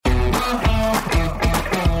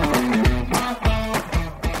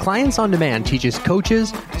Clients on Demand teaches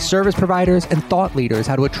coaches, service providers, and thought leaders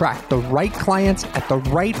how to attract the right clients at the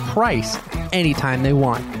right price anytime they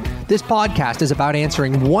want. This podcast is about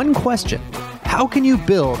answering one question. How can you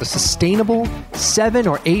build a sustainable 7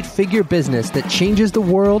 or 8 figure business that changes the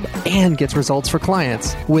world and gets results for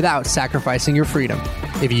clients without sacrificing your freedom?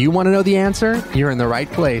 If you want to know the answer, you're in the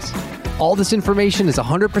right place. All this information is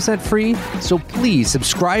 100% free, so please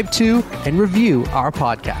subscribe to and review our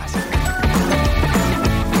podcast.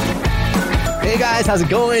 Hey guys, how's it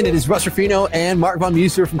going? It is Russ Ruffino and Mark Von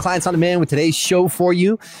Muser from Clients on Demand with today's show for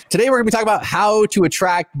you. Today we're going to be talking about how to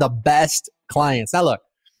attract the best clients. Now look,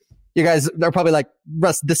 you guys are probably like,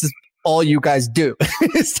 Russ, this is all you guys do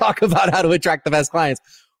is talk about how to attract the best clients.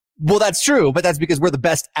 Well, that's true, but that's because we're the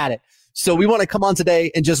best at it. So we want to come on today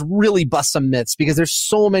and just really bust some myths because there's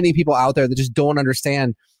so many people out there that just don't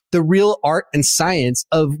understand the real art and science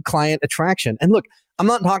of client attraction. And look, I'm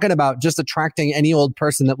not talking about just attracting any old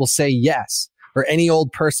person that will say yes or any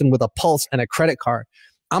old person with a pulse and a credit card.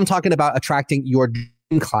 I'm talking about attracting your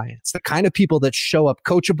clients, the kind of people that show up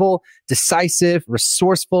coachable, decisive,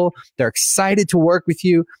 resourceful. They're excited to work with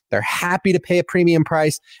you. They're happy to pay a premium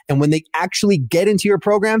price. And when they actually get into your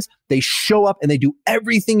programs, they show up and they do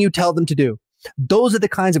everything you tell them to do. Those are the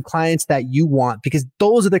kinds of clients that you want because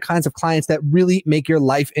those are the kinds of clients that really make your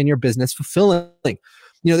life and your business fulfilling.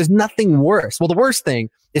 You know, there's nothing worse. Well, the worst thing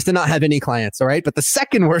is to not have any clients, all right? But the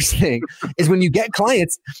second worst thing is when you get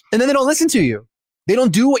clients and then they don't listen to you. They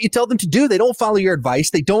don't do what you tell them to do. They don't follow your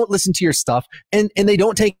advice. They don't listen to your stuff and they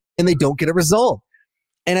don't get a result.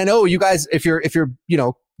 And I know you guys, if you're, you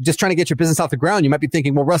know, just trying to get your business off the ground, you might be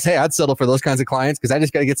thinking, well, Russ, hey, I'd settle for those kinds of clients because I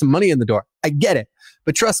just got to get some money in the door. I get it.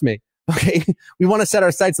 But trust me, okay, we want to set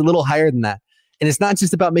our sights a little higher than that. And it's not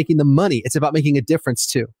just about making the money. It's about making a difference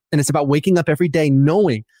too. And it's about waking up every day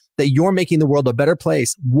knowing that you're making the world a better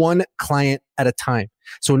place, one client at a time.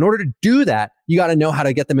 So in order to do that, you got to know how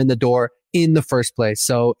to get them in the door in the first place.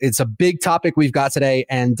 So it's a big topic we've got today,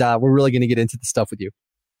 and we're really going to get into the stuff with you.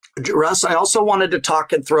 Russ, I also wanted to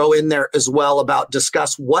talk and throw in there as well about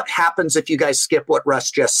discuss what happens if you guys skip what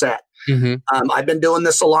Russ just said. Mm-hmm. I've been doing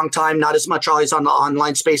this a long time, not as much always on the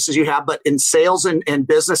online space as you have, but in sales and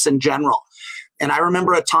business in general. And I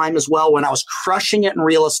remember a time as well when I was crushing it in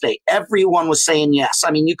real estate. Everyone was saying yes. I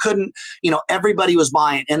mean, you couldn't, everybody was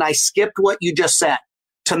buying. And I skipped what you just said.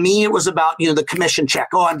 To me, it was about, the commission check.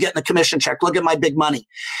 Oh, I'm getting a commission check. Look at my big money.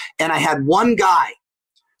 And I had one guy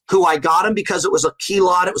who I got him because it was a key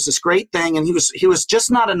lot. It was this great thing. And he was just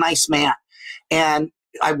not a nice man. And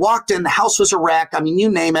I walked in, the house was a wreck. I mean, you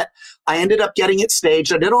name it. I ended up getting it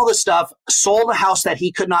staged. I did all this stuff, sold a house that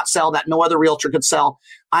he could not sell, that no other realtor could sell.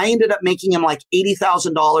 I ended up making him like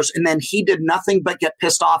 $80,000. And then he did nothing but get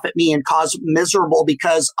pissed off at me and cause miserable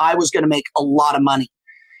because I was going to make a lot of money.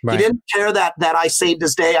 Right. He didn't care that I saved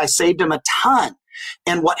his day. I saved him a ton.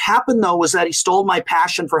 And what happened though was that he stole my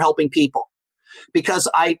passion for helping people because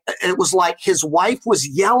it was like his wife was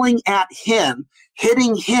yelling at him,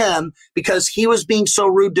 hitting him because he was being so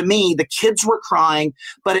rude to me. The kids were crying,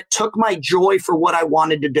 but it took my joy for what I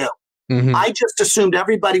wanted to do. Mm-hmm. I just assumed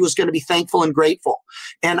everybody was going to be thankful and grateful.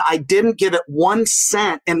 And I didn't give it 1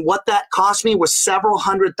 cent. And what that cost me was several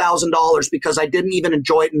 $100,000 because I didn't even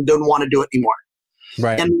enjoy it and didn't want to do it anymore.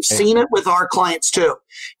 Right. And we've seen it with our clients too.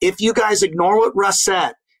 If you guys ignore what Russ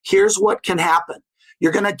said, here's what can happen.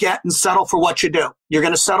 You're going to get and settle for what you do. You're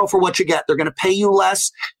going to settle for what you get. They're going to pay you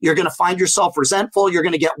less. You're going to find yourself resentful. You're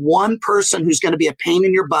going to get one person who's going to be a pain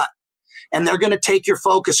in your butt. And they're going to take your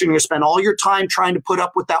focus and you're going to spend all your time trying to put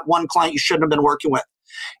up with that one client you shouldn't have been working with.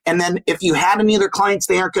 And then if you had any other clients,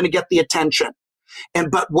 they aren't going to get the attention.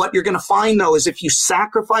 But what you're going to find though is if you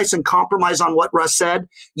sacrifice and compromise on what Russ said,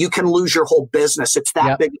 you can lose your whole business. It's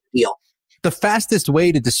that big a deal. The fastest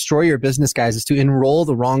way to destroy your business, guys, is to enroll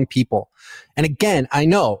the wrong people. And again, I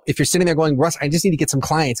know if you're sitting there going, Russ, I just need to get some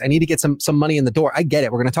clients. I need to get some money in the door. I get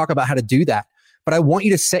it. We're going to talk about how to do that. But I want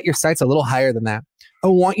you to set your sights a little higher than that. I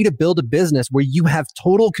want you to build a business where you have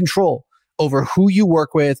total control over who you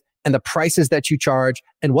work with and the prices that you charge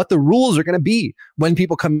and what the rules are going to be when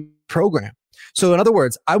people come program. So in other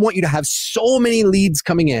words, I want you to have so many leads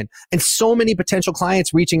coming in and so many potential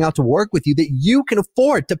clients reaching out to work with you that you can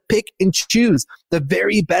afford to pick and choose the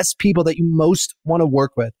very best people that you most want to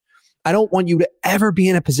work with. I don't want you to ever be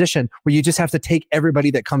in a position where you just have to take everybody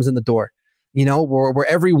that comes in the door, where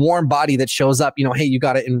every warm body that shows up, hey, you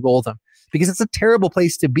got to enroll them because it's a terrible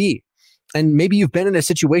place to be. And maybe you've been in a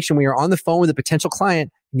situation where you're on the phone with a potential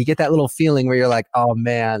client and you get that little feeling where you're like, oh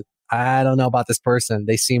man, I don't know about this person.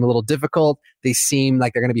 They seem a little difficult. They seem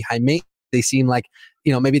like they're going to be high maintenance. They seem like,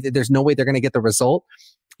 maybe there's no way they're going to get the result,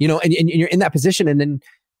 and you're in that position. And then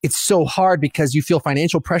it's so hard because you feel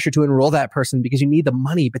financial pressure to enroll that person because you need the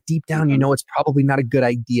money, but deep down, you know, it's probably not a good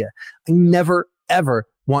idea. I never, ever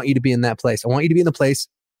want you to be in that place. I want you to be in the place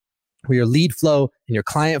where your lead flow and your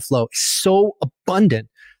client flow is so abundant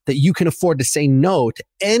that you can afford to say no to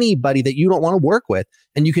anybody that you don't want to work with.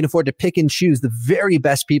 And you can afford to pick and choose the very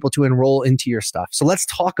best people to enroll into your stuff. So let's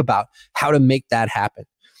talk about how to make that happen.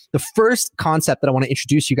 The first concept that I want to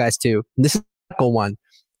introduce you guys to, and this is the one,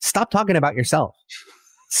 stop talking about yourself.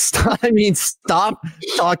 Stop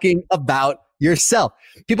talking about yourself.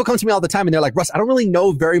 People come to me all the time and they're like, Russ, I don't really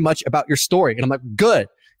know very much about your story. And I'm like, good,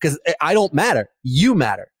 because I don't matter. You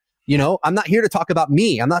matter. You know, I'm not here to talk about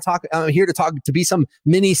me. I'm here to be some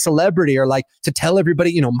mini celebrity or like to tell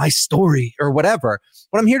everybody, you know, my story or whatever.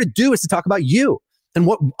 What I'm here to do is to talk about you and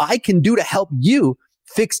what I can do to help you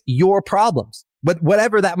fix your problems, but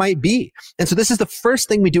whatever that might be. And so this is the first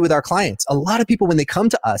thing we do with our clients. A lot of people, when they come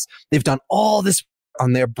to us, they've done all this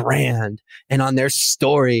on their brand and on their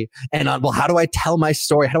story and on, well, how do I tell my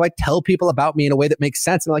story? How do I tell people about me in a way that makes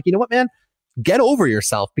sense? And I'm like, you know what, man, get over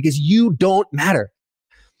yourself because you don't matter.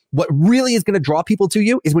 What really is going to draw people to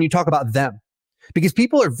you is when you talk about them, because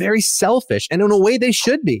people are very selfish and in a way they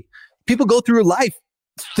should be. People go through life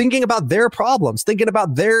thinking about their problems, thinking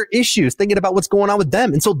about their issues, thinking about what's going on with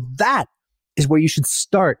them. And so that is where you should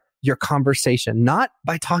start your conversation, not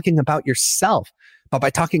by talking about yourself, but by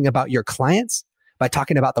talking about your clients, by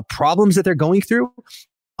talking about the problems that they're going through,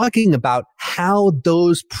 talking about how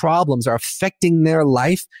those problems are affecting their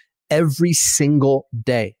life every single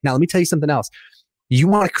day. Now, let me tell you something else. You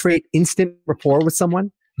want to create instant rapport with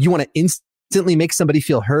someone? You want to instantly make somebody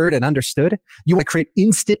feel heard and understood? You want to create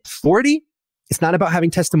instant authority? It's not about having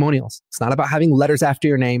testimonials. It's not about having letters after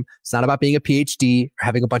your name. It's not about being a PhD or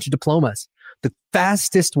having a bunch of diplomas. The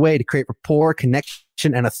fastest way to create rapport,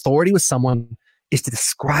 connection, and authority with someone is to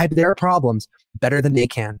describe their problems better than they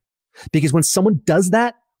can. Because when someone does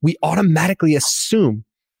that, we automatically assume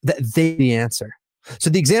that they're the answer.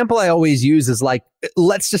 So the example I always use is like,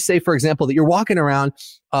 let's just say, for example, that you're walking around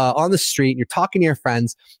on the street and you're talking to your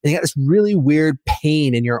friends and you got this really weird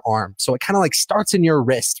pain in your arm. So it kind of like starts in your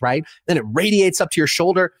wrist, right? Then it radiates up to your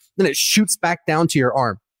shoulder, then it shoots back down to your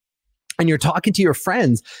arm. And you're talking to your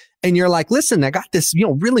friends and you're like, listen, I got this,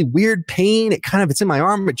 really weird pain. It's in my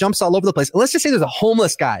arm. It jumps all over the place. And let's just say there's a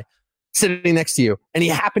homeless guy sitting next to you and he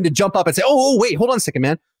happened to jump up and say, oh, wait, hold on a second,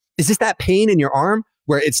 man. Is this that pain in your arm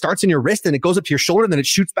where it starts in your wrist and it goes up to your shoulder and then it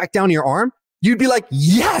shoots back down to your arm? You'd be like,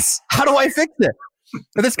 yes, how do I fix it?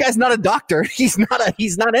 But this guy's not a doctor. He's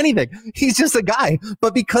not anything. He's just a guy.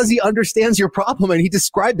 But because he understands your problem and he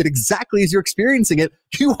described it exactly as you're experiencing it,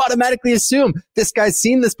 you automatically assume this guy's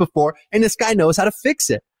seen this before and this guy knows how to fix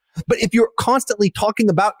it. But if you're constantly talking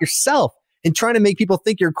about yourself and trying to make people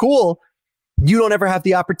think you're cool, you don't ever have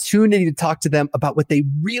the opportunity to talk to them about what they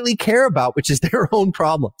really care about, which is their own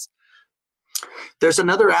problems. There's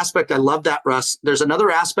another aspect. I love that, Russ. There's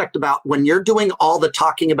another aspect about when you're doing all the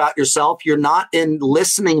talking about yourself, you're not in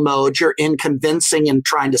listening mode. You're in convincing and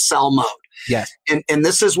trying to sell mode. Yes. And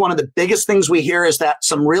this is one of the biggest things we hear is that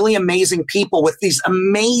some really amazing people with these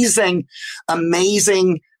amazing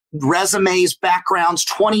resumes, backgrounds,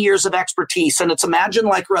 20 years of expertise. And it's imagine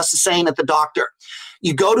like Russ is saying at the doctor,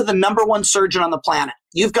 you go to the number one surgeon on the planet.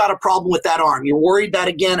 You've got a problem with that arm. You're worried that,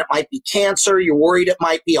 again, it might be cancer. You're worried it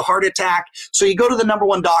might be a heart attack. So you go to the number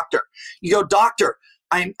one doctor. You go, doctor,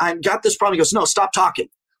 I've got this problem. He goes, no, stop talking.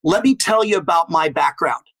 Let me tell you about my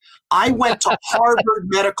background. I went to Harvard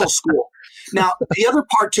Medical School. Now, the other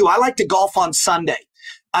part, too, I like to golf on Sunday.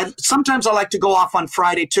 Sometimes I like to go off on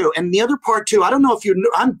Friday, too. And the other part, too, I don't know if you know,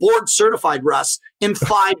 I'm board certified, Russ, in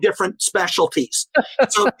 5 different specialties.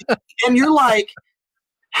 So, and you're like,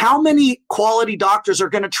 how many quality doctors are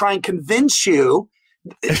going to try and convince you?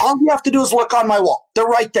 All you have to do is look on my wall. They're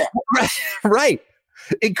right there. Right.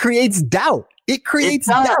 It creates doubt. It creates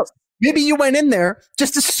doubt. Maybe you went in there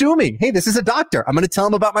just assuming, hey, this is a doctor. I'm going to tell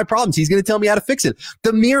him about my problems. He's going to tell me how to fix it.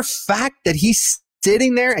 The mere fact that he's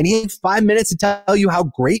sitting there and he has 5 minutes to tell you how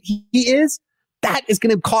great he is, that is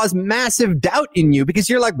going to cause massive doubt in you because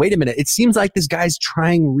you're like, wait a minute. It seems like this guy's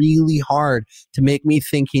trying really hard to make me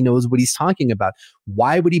think he knows what he's talking about.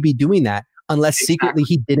 Why would he be doing that unless secretly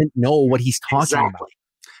he didn't know what he's talking about?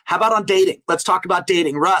 How about on dating? Let's talk about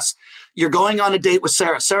dating. Russ, you're going on a date with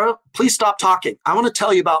Sarah. Sarah, please stop talking. I want to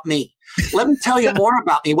tell you about me. Let me tell you more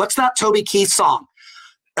about me. What's that Toby Keith song?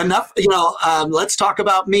 Enough, let's talk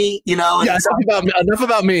about me, enough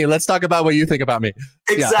about me. Let's talk about what you think about me.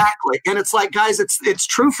 Exactly. Yeah. And it's like, guys, it's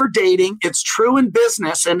true for dating. It's true in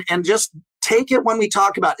business. And just take it when we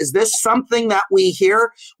talk about, is this something that we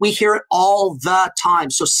hear? We hear it all the time.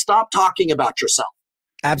 So stop talking about yourself.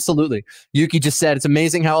 Absolutely. Yuki just said, it's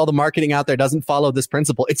amazing how all the marketing out there doesn't follow this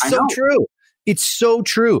principle. It's so true. It's so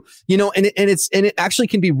true. And it actually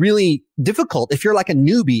can be really difficult if you're like a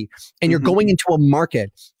newbie and you're going into a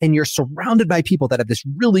market and you're surrounded by people that have this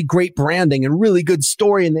really great branding and really good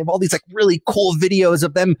story. And they have all these like really cool videos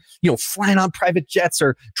of them, flying on private jets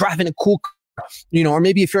or driving a cool car, or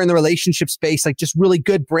maybe if you're in the relationship space, like just really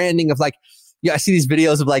good branding of like, I see these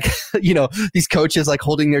videos of like, these coaches like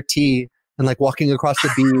holding their tea and like walking across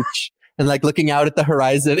the beach and like looking out at the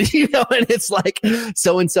horizon, and it's like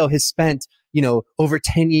so-and-so has spent, over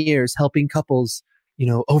 10 years helping couples,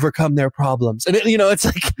 overcome their problems. And it's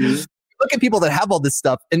like, look at people that have all this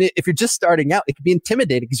stuff. And if you're just starting out, it can be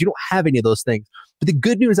intimidating because you don't have any of those things. But the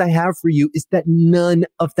good news I have for you is that none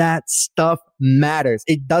of that stuff matters.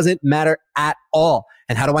 It doesn't matter at all.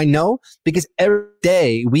 And how do I know? Because every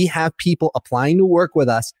day we have people applying to work with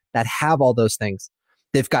us that have all those things.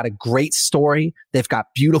 They've got a great story. They've got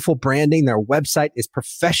beautiful branding. Their website is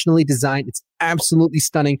professionally designed. It's absolutely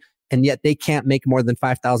stunning. And yet they can't make more than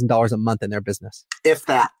 $5,000 a month in their business. If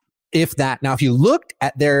that. Now, if you looked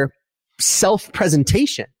at their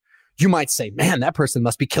self-presentation, you might say, man, that person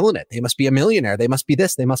must be killing it. They must be a millionaire. They must be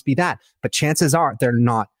this. They must be that. But chances are they're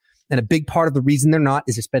not. And a big part of the reason they're not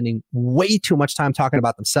is they're spending way too much time talking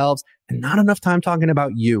about themselves and not enough time talking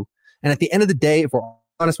about you. And at the end of the day, if we're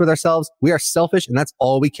honest with ourselves, we are selfish and that's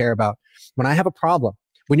all we care about. When I have a problem,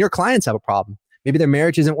 when your clients have a problem, maybe their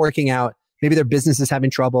marriage isn't working out, maybe their business is having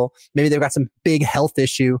trouble, maybe they've got some big health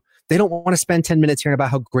issue, they don't want to spend 10 minutes hearing about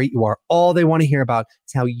how great you are. All they want to hear about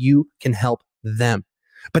is how you can help them.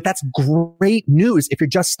 But that's great news if you're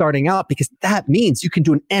just starting out, because that means you can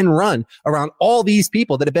do an end run around all these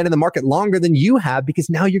people that have been in the market longer than you have, because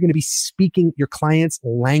now you're going to be speaking your client's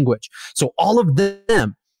language. So all of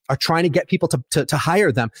them are trying to get people to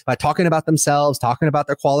hire them by talking about themselves, talking about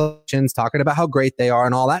their qualifications, talking about how great they are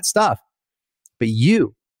and all that stuff. But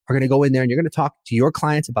you are going to go in there and you're going to talk to your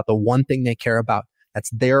clients about the one thing they care about. That's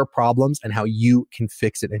their problems and how you can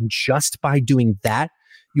fix it. And just by doing that,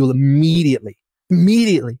 you'll immediately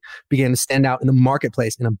begin to stand out in the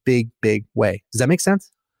marketplace in a big, big way. Does that make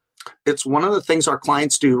sense? It's one of the things our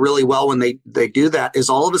clients do really well when they do that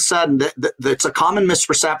is all of a sudden it's a common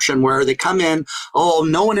misperception where they come in, oh,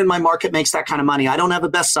 no one in my market makes that kind of money. I don't have a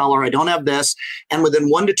bestseller. I don't have this. And within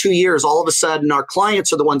 1 to 2 years, all of a sudden our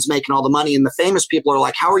clients are the ones making all the money. And the famous people are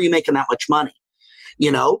like, how are you making that much money?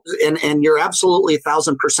 And you're absolutely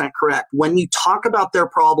 1,000% correct. When you talk about their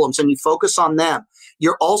problems and you focus on them,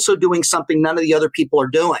 you're also doing something none of the other people are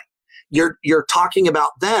doing. You're talking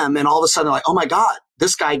about them and all of a sudden like, oh my God,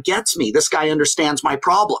 this guy gets me. This guy understands my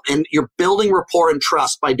problem. And you're building rapport and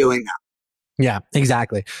trust by doing that. Yeah,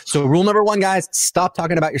 exactly. So rule number 1, guys, stop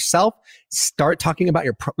talking about yourself. Start talking about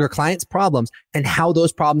your client's problems and how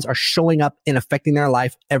those problems are showing up and affecting their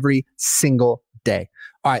life every single day.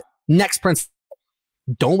 All right, next principle.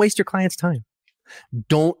 Don't waste your client's time.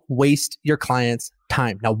 Don't waste your client's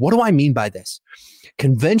time. Now, what do I mean by this?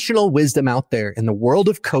 Conventional wisdom out there in the world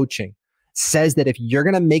of coaching says that if you're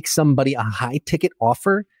going to make somebody a high ticket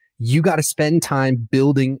offer, you got to spend time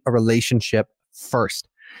building a relationship first.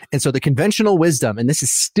 And so the conventional wisdom, and this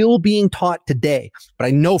is still being taught today, but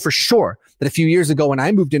I know for sure that a few years ago when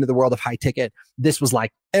I moved into the world of high ticket, this was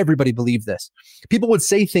like everybody believed this. People would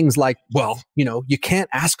say things like, well, you can't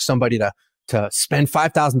ask somebody to spend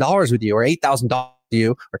 $5,000 with you or $8,000 with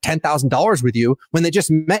you or $10,000 with you when they just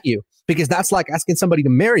met you, because that's like asking somebody to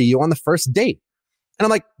marry you on the first date. And I'm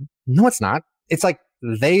like, no, it's not. It's like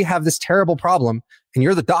they have this terrible problem and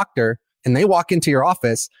you're the doctor and they walk into your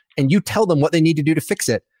office and you tell them what they need to do to fix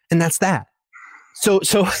it. And that's that. So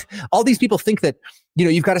all these people think that,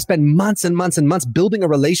 you've got to spend months and months and months building a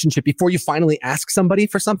relationship before you finally ask somebody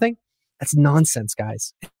for something. That's nonsense,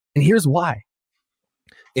 guys. And here's why.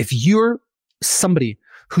 If you're somebody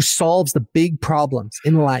who solves the big problems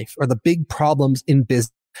in life or the big problems in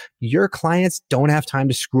business, your clients don't have time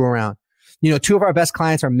to screw around. 2 of our best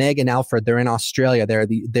clients are Meg and Alfred. They're in Australia.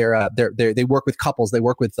 They work with couples. They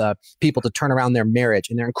work with people to turn around their marriage,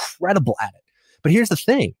 and they're incredible at it. But here's the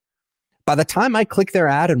thing. By the time I click their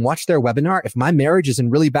ad and watch their webinar, if my marriage is in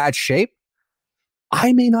really bad shape,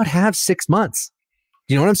 I may not have 6 months.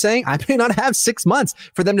 You know what I'm saying? I may not have 6 months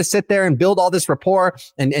for them to sit there and build all this rapport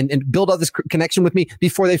and build all this connection with me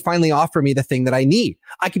before they finally offer me the thing that I need.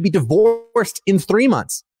 I could be divorced in 3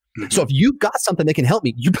 months. So if you've got something that can help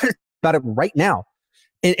me, you better think about it right now.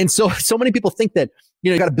 And so many people think that,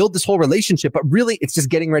 you got to build this whole relationship, but really it's just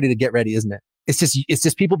getting ready to get ready, isn't it? It's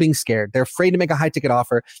just people being scared. They're afraid to make a high ticket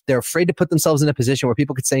offer. They're afraid to put themselves in a position where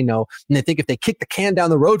people could say no. And they think if they kick the can down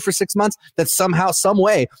the road for 6 months, that somehow, some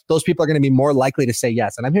way, those people are going to be more likely to say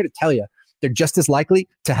yes. And I'm here to tell you they're just as likely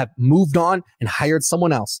to have moved on and hired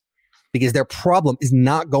someone else because their problem is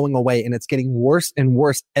not going away and it's getting worse and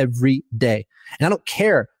worse every day. And I don't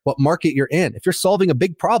care what market you're in. If you're solving a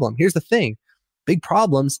big problem, here's the thing. Big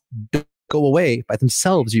problems don't go away by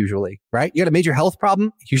themselves usually, right? You got a major health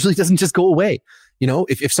problem, it usually doesn't just go away. You know,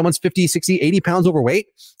 if someone's 50, 60, 80 pounds overweight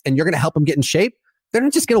and you're going to help them get in shape, they're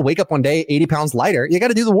not just going to wake up one day 80 pounds lighter. You got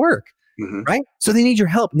to do the work, right? So they need your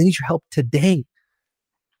help and they need your help today.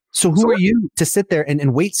 So who are you to sit there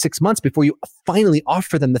and wait 6 months before you finally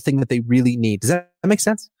offer them the thing that they really need? Does that make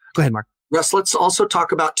sense? Go ahead, Mark. Russ, let's also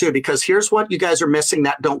talk about too, because here's what you guys are missing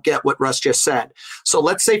that don't get what Russ just said. So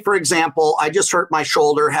let's say, for example, I just hurt my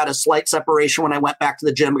shoulder, had a slight separation when I went back to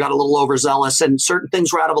the gym, got a little overzealous, and certain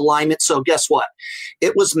things were out of alignment. So guess what?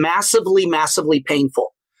 It was massively, massively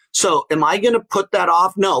painful. So am I going to put that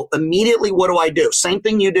off? No. Immediately, what do I do? Same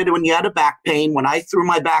thing you did when you had a back pain, when I threw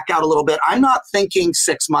my back out a little bit. I'm not thinking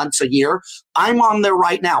 6 months, a year. I'm on there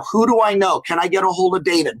right now. Who do I know? Can I get a hold of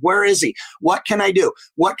David? Where is he? What can I do?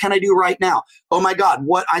 What can I do right now? Oh my God,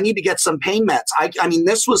 what? I need to get some pain meds. I mean,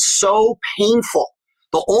 this was so painful.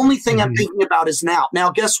 The only thing I'm thinking about is now.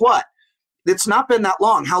 Now, guess what? It's not been that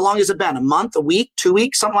long. How long has it been? A month, a week, 2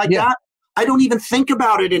 weeks, something like that? I don't even think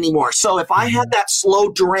about it anymore. So if I had that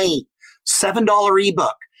slow drain, $7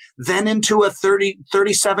 ebook, then into a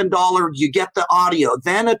 $37, you get the audio,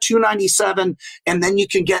 then a $297, and then you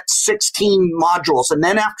can get 16 modules. And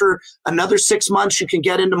then after another 6 months, you can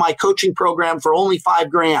get into my coaching program for only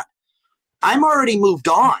 $5,000. I'm already moved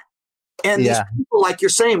on. And these people, like you're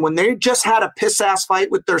saying, when they just had a piss ass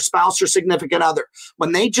fight with their spouse or significant other,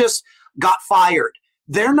 when they just got fired,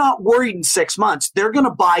 they're not worried in 6 months. They're going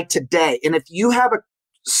to buy today. And if you have a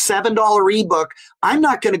 $7 ebook, I'm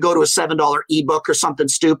not going to go to a $7 ebook or something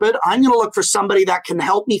stupid. I'm going to look for somebody that can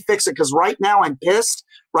help me fix it because right now I'm pissed.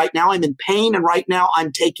 Right now I'm in pain. And right now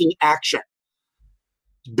I'm taking action.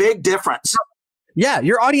 Big difference. Yeah,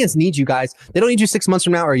 your audience needs you guys. They don't need you 6 months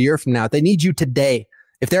from now or a year from now. They need you today.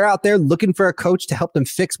 If they're out there looking for a coach to help them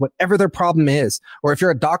fix whatever their problem is, or if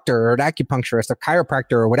you're a doctor or an acupuncturist or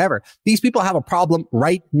chiropractor or whatever, these people have a problem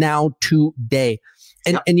right now today.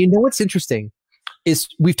 And you know what's interesting is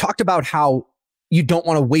we've talked about how you don't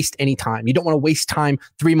want to waste any time. You don't want to waste time,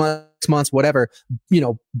 3 months, whatever,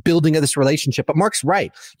 building this relationship. But Mark's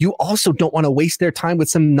right. You also don't want to waste their time with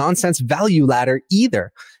some nonsense value ladder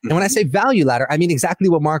either. And when I say value ladder, I mean exactly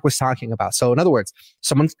what Mark was talking about. So in other words,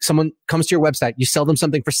 someone comes to your website, you sell them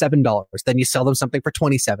something for $7, then you sell them something for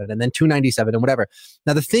 $27 and then $297 and whatever.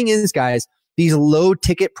 Now, the thing is, guys, these low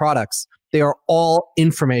ticket products, they are all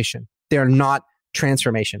information. They are not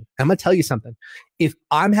transformation. I'm going to tell you something. If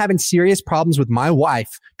I'm having serious problems with my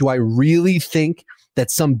wife, do I really think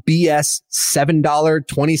that some BS $7,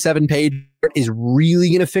 27 page is really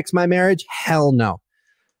going to fix my marriage? Hell no.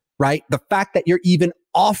 Right? The fact that you're even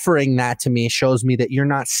offering that to me shows me that you're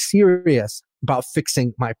not serious about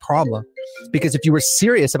fixing my problem. Because if you were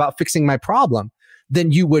serious about fixing my problem,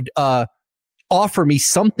 then you would offer me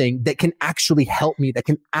something that can actually help me, that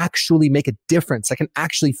can actually make a difference, that can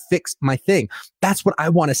actually fix my thing. That's what I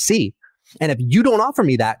want to see. And if you don't offer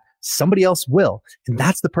me that, somebody else will. And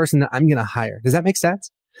that's the person that I'm going to hire. Does that make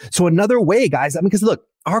sense? So another way, guys, because look,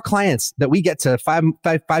 our clients that we get to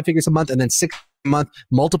five figures a month and then 6 a month,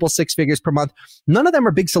 multiple 6 figures per month, none of them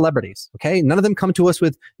are big celebrities. Okay. None of them come to us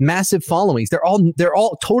with massive followings. They're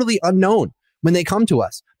all totally unknown when they come to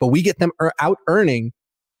us, but we get them out earning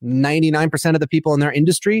 99% of the people in their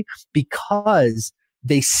industry because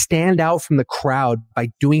they stand out from the crowd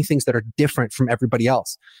by doing things that are different from everybody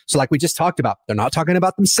else. So like we just talked about, they're not talking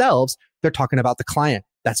about themselves. They're talking about the client.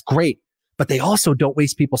 That's great. But they also don't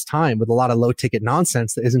waste people's time with a lot of low ticket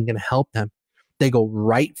nonsense that isn't going to help them. They go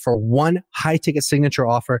right for one high ticket signature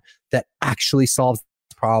offer that actually solves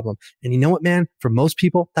the problem. And you know what, man? For most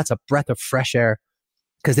people, that's a breath of fresh air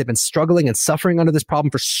because they've been struggling and suffering under this problem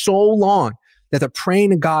for so long that they're praying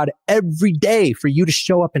to God every day for you to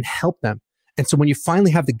show up and help them. And so when you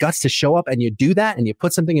finally have the guts to show up and you do that and you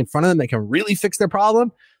put something in front of them that can really fix their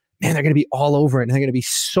problem, man, they're going to be all over it. And they're going to be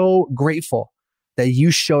so grateful that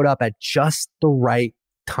you showed up at just the right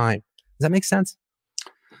time. Does that make sense?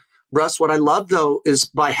 Russ, what I love though is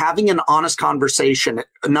by having an honest conversation,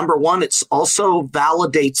 number one, it's also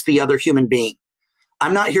validates the other human being.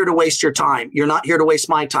 I'm not here to waste your time. You're not here to waste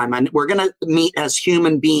my time. And we're going to meet as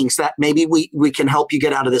human beings that maybe we can help you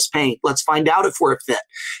get out of this pain. Let's find out if we're a fit.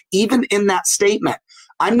 Even in that statement,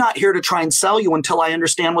 I'm not here to try and sell you until I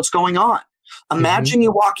understand what's going on. Imagine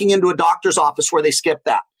you walking into a doctor's office where they skip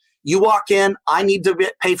that. You walk in, I need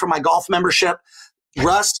to pay for my golf membership.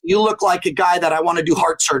 Russ, you look like a guy that I want to do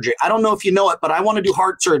heart surgery. I don't know if you know it, but I want to do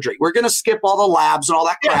heart surgery. We're going to skip all the labs and all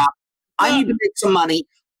that crap. I need to make some money.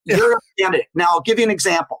 You're a candidate. Now, I'll give you an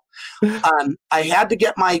example. I had to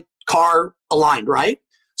get my car aligned, right?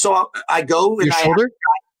 So I go and Your shoulder?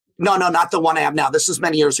 No, not the one I have now. This is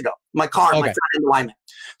many years ago. My car, my front end alignment.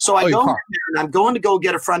 So I go in there and I'm going to go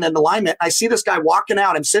get a front end alignment. I see this guy walking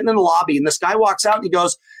out. I'm sitting in the lobby and this guy walks out and he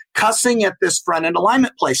goes, cussing at this front end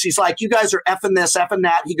alignment place. He's like, you guys are effing this, effing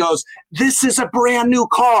that. He goes, this is a brand new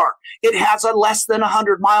car. It has a less than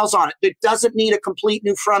 100 miles on it. It doesn't need a complete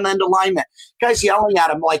new front end alignment. Guy's yelling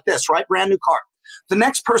at him like this, right? Brand new car. The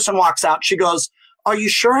next person walks out. She goes, are you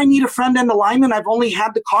sure I need a front end alignment? I've only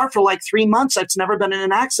had the car for like 3 months. It's never been in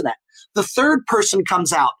an accident. The third person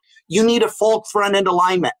comes out. You need a full front end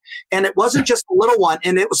alignment. And it wasn't just a little one.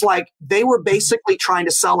 And it was like, they were basically trying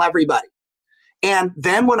to sell everybody. And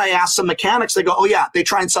then when I asked some mechanics, they go, oh yeah, they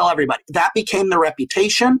try and sell everybody. That became their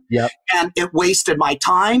reputation. Yep. And it wasted my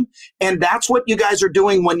time. And that's what you guys are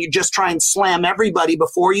doing when you just try and slam everybody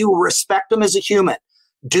before you respect them as a human.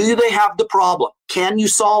 Do they have the problem? Can you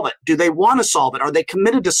solve it? Do they want to solve it? Are they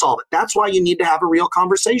committed to solve it? That's why you need to have a real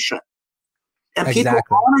conversation. And people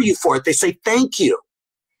honor you for it. They say, thank you.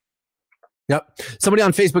 Yep. Somebody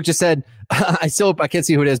on Facebook just said, I can't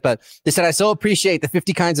see who it is, but they said, I so appreciate the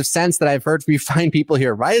 50 kinds of sense that I've heard from you fine people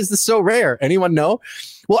here. Why is this so rare? Anyone know?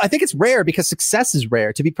 Well, I think it's rare because success is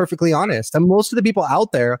rare, to be perfectly honest. And most of the people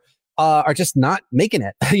out there are just not making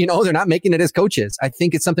it. They're not making it as coaches. I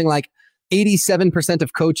think it's something like 87%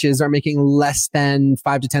 of coaches are making less than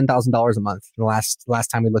 $5,000 to $10,000 a month. The last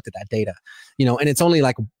time we looked at that data, and it's only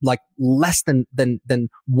like less than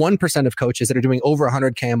 1% of coaches that are doing over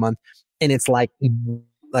 100K a month. And it's like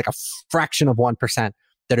a fraction of 1%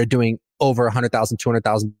 that are doing over $100,000,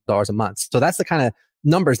 $200,000 a month. So that's the kind of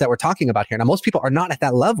numbers that we're talking about here. Now, most people are not at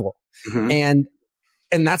that level. Mm-hmm.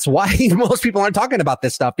 And that's why most people aren't talking about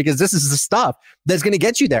this stuff, because this is the stuff that's going to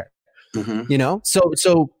get you there. Mm-hmm.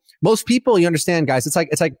 So most people, you understand, guys, it's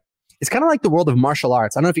kind of like the world of martial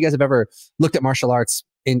arts. I don't know if you guys have ever looked at martial arts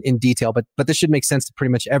in detail, but this should make sense to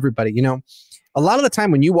pretty much everybody. A lot of the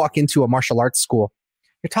time when you walk into a martial arts school,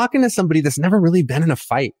 you're talking to somebody that's never really been in a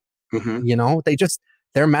fight. Mm-hmm.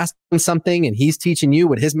 They're mastering something and he's teaching you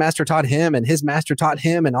what his master taught him and his master taught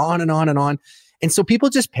him, and on and on and on. And so people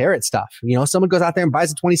just parrot stuff. Someone goes out there and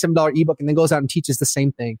buys a $27 ebook and then goes out and teaches the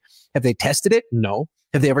same thing. Have they tested it? No.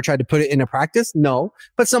 Have they ever tried to put it into practice? No.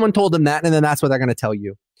 But someone told them that, and then that's what they're going to tell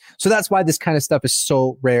you. So that's why this kind of stuff is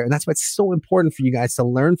so rare. And that's why it's so important for you guys to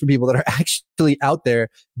learn from people that are actually out there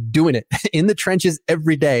doing it in the trenches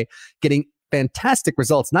every day, getting fantastic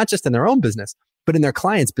results, not just in their own business, but in their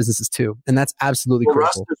clients' businesses too. And that's absolutely critical.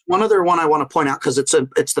 Russ, there's one other one I want to point out, because it's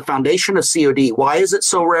the foundation of COD. Why is it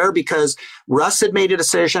so rare? Because Russ had made a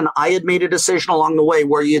decision. I had made a decision along the way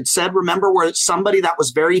where you had said, remember, where somebody that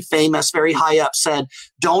was very famous, very high up said,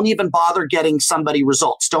 don't even bother getting somebody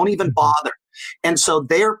results. Don't even bother. And so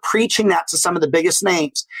they're preaching that to some of the biggest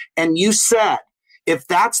names. And you said, if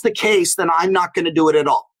that's the case, then I'm not going to do it at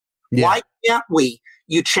all. Yeah. Why can't we?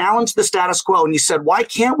 You challenged the status quo and you said, why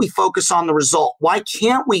can't we focus on the result? Why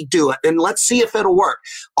can't we do it? And let's see if it'll work.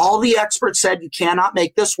 All the experts said, you cannot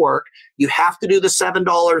make this work. You have to do the $7,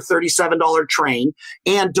 $37 train,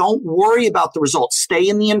 and don't worry about the results. Stay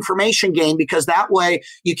in the information game, because that way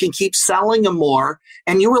you can keep selling them more.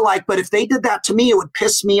 And you were like, but if they did that to me, it would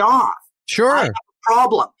piss me off. Sure. I have a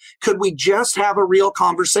problem. Could we just have a real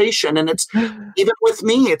conversation? And it's even with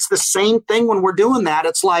me, it's the same thing when we're doing that.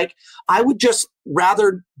 It's like, I would just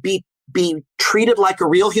rather be treated like a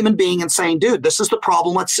real human being and saying, dude, this is the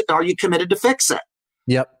problem. Are you committed to fix it?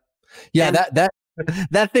 Yep. Yeah. And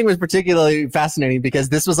that thing was particularly fascinating, because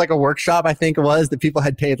this was like a workshop, I think it was, that people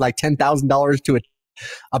had paid like $10,000 to it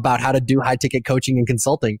about how to do high ticket coaching and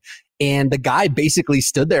consulting. And the guy basically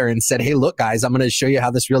stood there and said, hey, look, guys, I'm going to show you how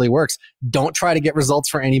this really works. Don't try to get results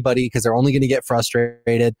for anybody, because they're only going to get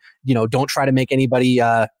frustrated. Don't try to make anybody,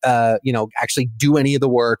 actually do any of the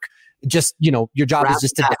work. Just, your job is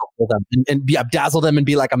just to dazzle them and dazzle them and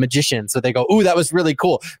be like a magician. So they go, ooh, that was really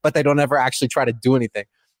cool. But they don't ever actually try to do anything.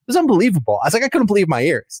 It was unbelievable. I was like, I couldn't believe my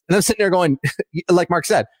ears. And I'm sitting there going, like Mark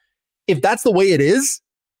said, if that's the way it is,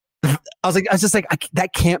 I was just like,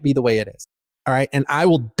 that can't be the way it is. All right. And I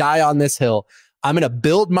will die on this hill. I'm going to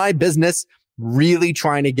build my business really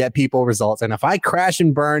trying to get people results. And if I crash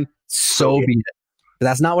and burn, so be it. But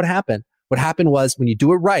that's not what happened. What happened was, when you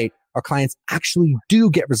do it right, our clients actually do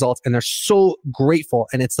get results, and they're so grateful.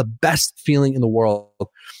 And it's the best feeling in the world. All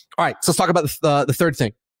right. So let's talk about the third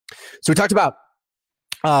thing. So we talked about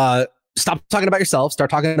stop talking about yourself,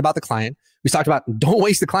 start talking about the client. We talked about don't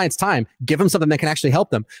waste the client's time, give them something that can actually help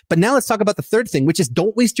them. But now let's talk about the third thing, which is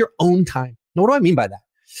don't waste your own time. Now, what do I mean by that?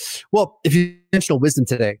 Well, if you have intentional wisdom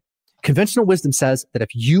today, Conventional wisdom says that if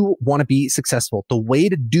you want to be successful, the way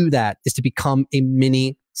to do that is to become a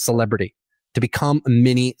mini celebrity.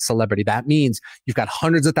 That means you've got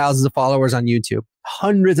hundreds of thousands of followers on YouTube,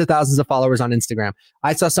 hundreds of thousands of followers on Instagram.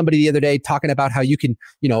 I saw somebody the other day talking about how you can,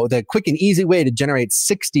 the quick and easy way to generate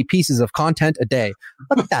 60 pieces of content a day.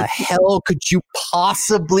 What the hell could you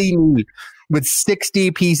possibly need with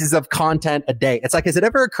 60 pieces of content a day? It's like, has it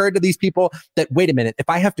ever occurred to these people that, wait a minute, if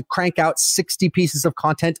I have to crank out 60 pieces of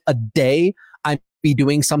content a day, I'd be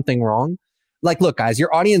doing something wrong? Like, look, guys,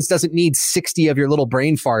 your audience doesn't need 60 of your little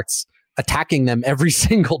brain farts attacking them every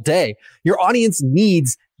single day. Your audience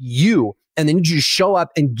needs you. And then you just show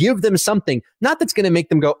up and give them something, not that's going to make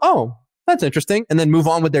them go, oh, that's interesting, and then move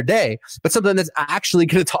on with their day, but something that's actually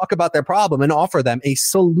going to talk about their problem and offer them a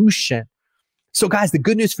solution. So guys, the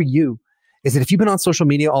good news for you is that if you've been on social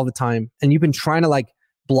media all the time and you've been trying to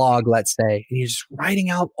blog, let's say, and you're just writing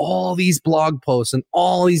out all these blog posts and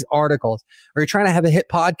all these articles, or you're trying to have a hit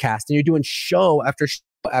podcast and you're doing show after show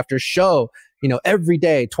after show, every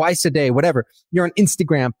day, twice a day, whatever. You're on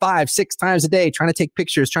Instagram 5-6 times a day, trying to take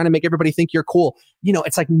pictures, trying to make everybody think you're cool.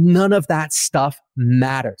 It's like none of that stuff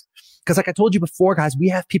matters. Because like I told you before, guys, we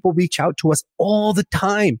have people reach out to us all the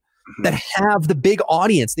time that have the big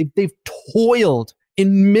audience. They've toiled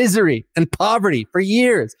in misery and poverty for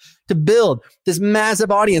years to build this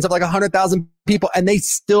massive audience of 100,000 people, and they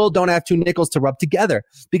still don't have two nickels to rub together,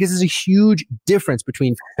 because there's a huge difference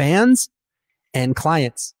between fans and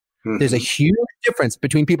clients. There's a huge difference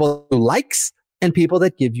between people who likes and people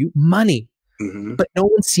that give you money. But no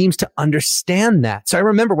one seems to understand that. So I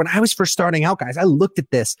remember when I was first starting out, guys, I looked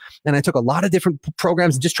at this and I took a lot of different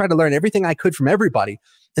programs and just tried to learn everything I could from everybody.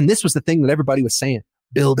 And this was the thing that everybody was saying: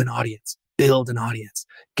 build an audience, get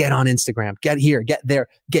on Instagram, get here, get there,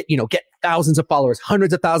 get thousands of followers,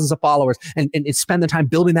 hundreds of thousands of followers, and spend the time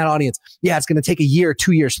building that audience. Yeah, it's going to take a year,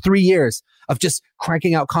 2 years, 3 years of just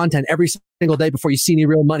cranking out content every single day before you see any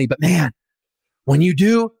real money. But man, when you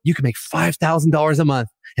do, you can make $5,000 a month.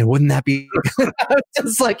 And wouldn't that be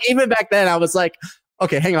just even back then, I was like,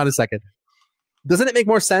 okay, hang on a second. Doesn't it make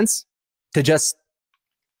more sense to just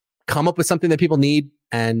come up with something that people need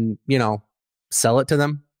and, sell it to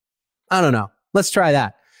them? I don't know. Let's try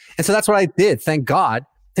that. And so that's what I did. Thank God.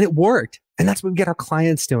 And it worked. And that's what we get our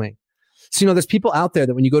clients doing. So, there's people out there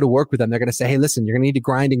that when you go to work with them, they're going to say, hey, listen, you're going to need to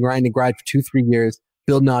grind for 2-3 years,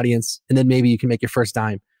 build an audience, and then maybe you can make your first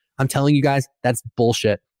dime. I'm telling you guys, that's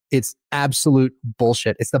bullshit. It's absolute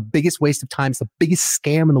bullshit. It's the biggest waste of time. It's the biggest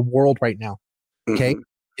scam in the world right now. Okay.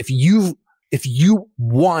 If you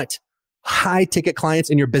want high ticket clients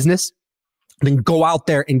in your business, then go out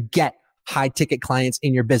there and get high ticket clients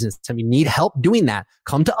in your business. If you need help doing that,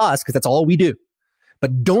 come to us, because that's all we do.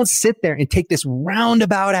 But don't sit there and take this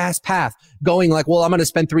roundabout ass path going well, I'm going to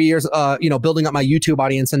spend 3 years, building up my YouTube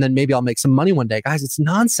audience and then maybe I'll make some money one day. Guys, it's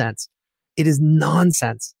nonsense. It is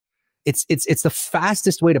nonsense. It's the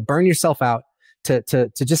fastest way to burn yourself out, to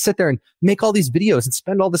just sit there and make all these videos and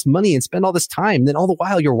spend all this money and spend all this time. And then all the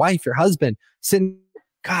while, your wife, your husband sitting,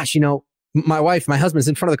 my husband's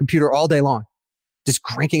in front of the computer all day long, just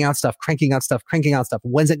cranking out stuff.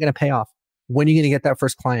 When's it going to pay off? When are you going to get that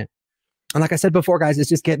first client? And like I said before, guys, it's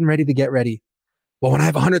just getting ready to get ready. Well, when I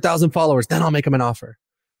have 100,000 followers, then I'll make them an offer.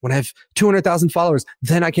 When I have 200,000 followers,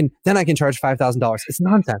 then I can charge $5,000. It's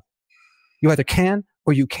nonsense. You either can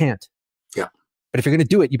or you can't. Yeah. But if you're going to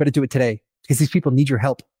do it, you better do it today, because these people need your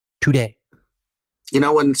help today. And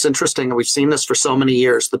it's interesting, and we've seen this for so many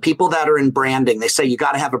years. The people that are in branding, they say, you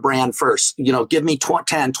got to have a brand first. Give me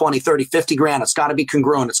 10, 20, 30, 50 grand. It's got to be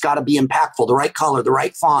congruent. It's got to be impactful, the right color, the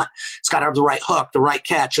right font. It's got to have the right hook, the right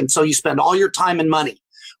catch. And so you spend all your time and money,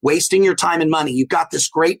 wasting your time and money. You've got this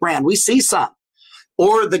great brand. We see some.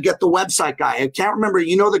 Or get the website guy. I can't remember,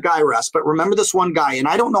 the guy, Russ, but remember this one guy, and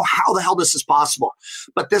I don't know how the hell this is possible,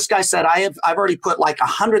 but this guy said, I've already put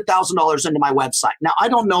 $100,000 into my website. Now, I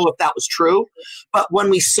don't know if that was true, but when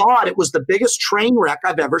we saw it, it was the biggest train wreck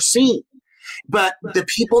I've ever seen. But the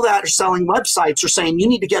people that are selling websites are saying, you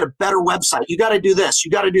need to get a better website. You got to do this. You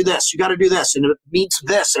got to do this. You got to do this. And it needs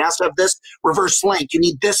this. It has to have this reverse link. You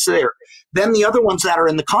need this there. Then the other ones that are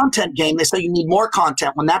in the content game, they say you need more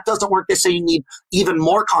content. When that doesn't work, they say you need even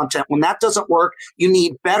more content. When that doesn't work, you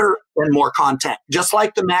need better and more content. Just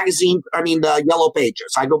like the the Yellow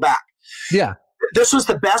Pages. I go back. Yeah. This was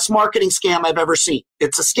the best marketing scam I've ever seen.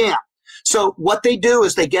 It's a scam. So what they do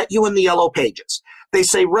is they get you in the Yellow Pages. They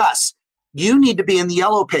say, Russ, you need to be in the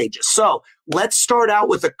Yellow Pages. So let's start out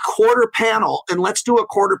with a quarter panel, and let's do a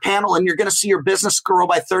quarter panel, and you're going to see your business grow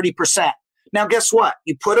by 30%. Now, guess what?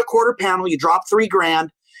 You put a quarter panel, you drop $3,000,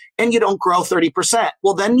 and you don't grow 30%.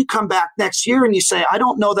 Well, then you come back next year and you say, I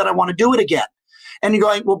don't know that I want to do it again. And you're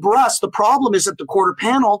going, well, Bruss, the problem is at the quarter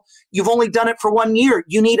panel, you've only done it for 1 year.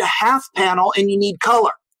 You need a half panel and you need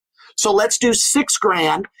color. So let's do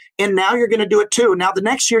 $6,000. And now you're going to do it too. Now the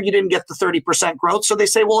next year you didn't get the 30% growth. So they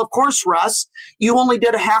say, well, of course, Russ, you only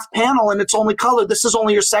did a half panel and it's only color. This is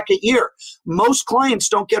only your second year. Most clients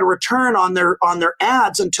don't get a return on their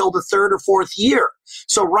ads until the third or fourth year.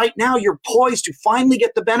 So right now you're poised to finally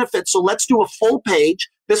get the benefits. So let's do a full page.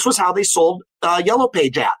 This was how they sold Yellow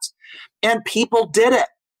Page ads. And people did it.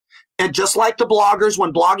 And just like the bloggers,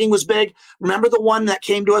 when blogging was big, remember the one that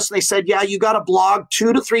came to us and they said, yeah, you got to blog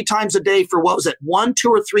 2 to 3 times a day for what was it, 1, 2,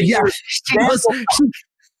 or 3 years?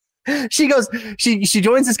 She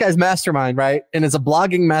joins this guy's mastermind, right? And it's a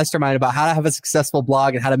blogging mastermind about how to have a successful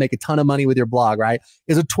blog and how to make a ton of money with your blog, right?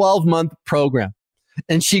 It's a 12-month program.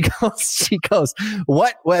 And she goes,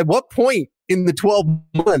 at what point in the 12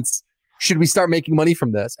 months should we start making money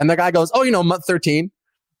from this? And the guy goes, oh, month 13.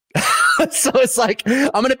 So it's like,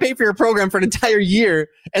 I'm going to pay for your program for an entire year.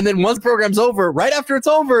 And then once the program's over, right after it's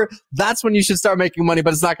over, that's when you should start making money,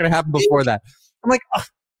 but it's not going to happen before that. I'm like,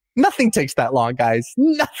 nothing takes that long, guys.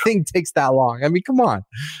 Nothing takes that long. I mean, come on.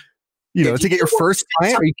 To get your first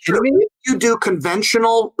client, are you kidding me? You do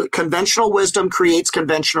conventional wisdom creates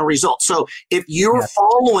conventional results. So if you're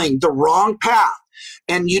following the wrong path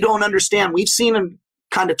and you don't understand, we've seen them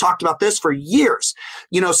kind of talked about this for years.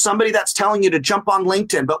 Somebody that's telling you to jump on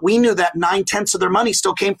LinkedIn, but we knew that 9/10 of their money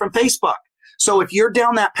still came from Facebook. So if you're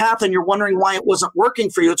down that path and you're wondering why it wasn't working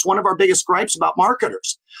for you, it's one of our biggest gripes about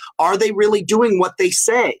marketers. Are they really doing what they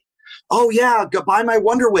say? Oh yeah, go buy my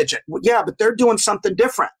Wonder Widget. Yeah, but they're doing something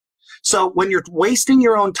different. So when you're wasting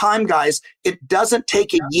your own time, guys, it doesn't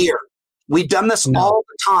take a year. We've done this all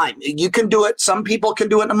the time. You can do it. Some people can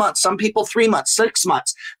do it in a month. Some people 3 months, 6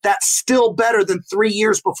 months. That's still better than 3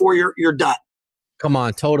 years before you're done. Come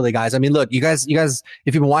on, totally, guys. I mean, look, you guys, if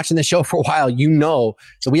you've been watching this show for a while,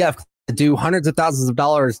 so we have to do hundreds of thousands of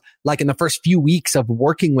dollars like in the first few weeks of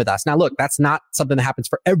working with us. Now, look, that's not something that happens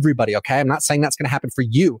for everybody, okay? I'm not saying that's going to happen for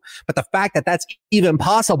you, but the fact that that's even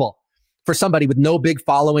possible for somebody with no big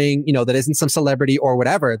following, that isn't some celebrity or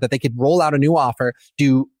whatever, that they could roll out a new offer,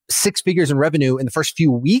 do 6 figures in revenue in the first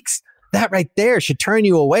few weeks, that right there should turn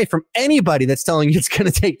you away from anybody that's telling you it's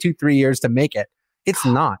going to take 2-3 years to make it. It's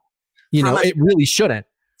not. It really shouldn't.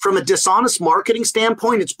 From a dishonest marketing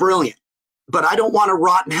standpoint, it's brilliant. But I don't want to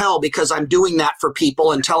rot in hell because I'm doing that for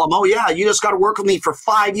people and tell them, oh yeah, you just got to work with me for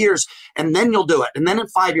 5 years and then you'll do it. And then in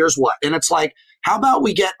 5 years, what? And it's like, how about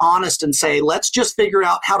we get honest and say, let's just figure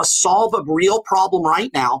out how to solve a real problem right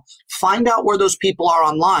now, find out where those people are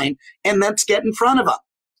online, and let's get in front of them.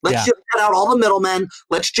 Let's just cut out all the middlemen.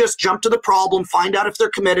 Let's just jump to the problem, find out if they're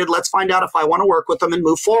committed. Let's find out if I want to work with them and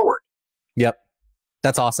move forward. Yep.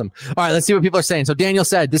 That's awesome. All right, let's see what people are saying. So Daniel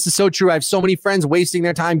said, this is so true. I have so many friends wasting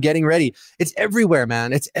their time getting ready. It's everywhere,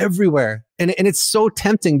 man. It's everywhere. And it's so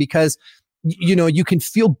tempting because, you can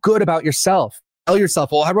feel good about yourself. Tell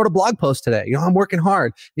yourself, I wrote a blog post today. I'm working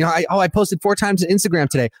hard. I posted 4 times on Instagram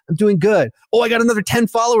today. I'm doing good. I got another 10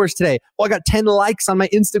 followers today. I got 10 likes on my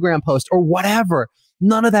Instagram post or whatever.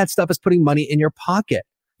 None of that stuff is putting money in your pocket.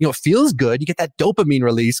 It feels good. You get that dopamine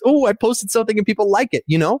release. Oh, I posted something and people like it,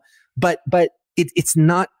 but it's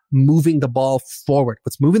not moving the ball forward.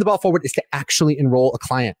 What's moving the ball forward is to actually enroll a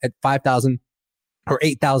client at $5,000 or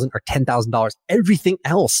 $8,000 or $10,000. Everything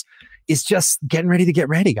else is just getting ready to get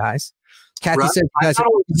ready, guys. Kathy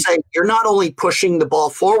said, you're not only pushing the ball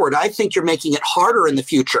forward, I think you're making it harder in the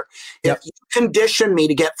future. If you condition me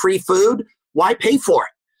to get free food, why pay for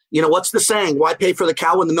it? What's the saying? Why pay for the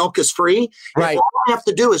cow when the milk is free? Right. If all I have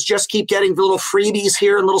to do is just keep getting little freebies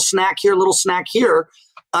here and little snack here, little snack here.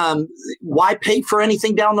 Why pay for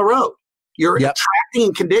anything down the road? You're attracting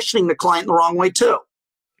and conditioning the client the wrong way too.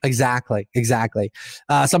 Exactly.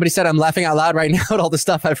 Somebody said, I'm laughing out loud right now at all the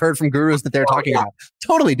stuff I've heard from gurus that they're talking about.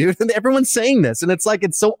 Totally, dude. Everyone's saying this. And it's like,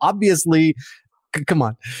 it's so obviously, come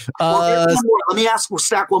on. Let me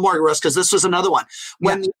stack one more, Russ, because this was another one.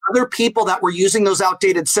 When the other people that were using those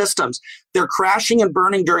outdated systems, they're crashing and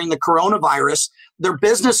burning during the coronavirus. Their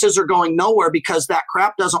businesses are going nowhere because that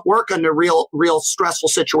crap doesn't work under real stressful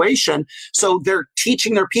situation. So they're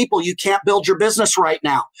teaching their people, you can't build your business right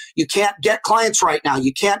now. You can't get clients right now.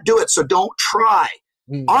 You can't do it. So don't try.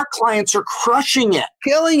 Our clients are crushing it.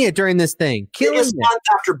 Killing it during this thing. Biggest month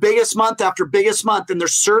after biggest month after biggest month. And they're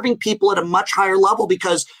serving people at a much higher level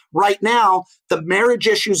because right now, the marriage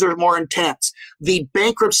issues are more intense. The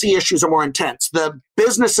bankruptcy issues are more intense. The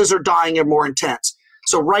businesses are dying and more intense.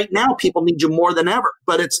 So right now, people need you more than ever.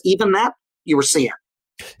 But it's even that you were seeing.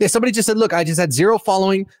 Yeah, somebody just said, look, I just had 0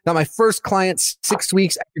 following. Got my first client 6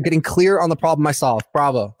 weeks after getting clear on the problem I solved.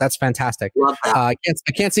 Bravo. That's fantastic. Love that. I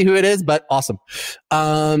can't see who it is, but awesome.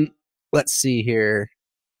 Let's see here.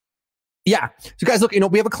 Yeah. So guys, look,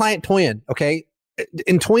 we have a client, Toyin, okay?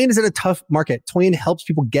 And Toyin is in a tough market. Toyin helps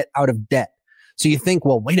people get out of debt. So you think,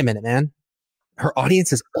 well, wait a minute, man. Her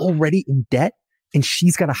audience is already in debt and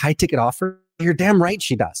she's got a high ticket offer. You're damn right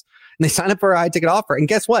she does. And they sign up for a high ticket offer. And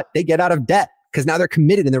guess what? They get out of debt because now they're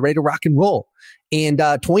committed and they're ready to rock and roll. And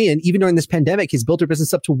Toyin, even during this pandemic, has built her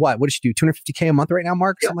business up to what? What did she do? $250K a month right now,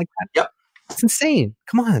 Mark? Yep. Something like that? Yep. It's insane.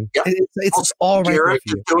 Come on. Yep. It's all right. Garrett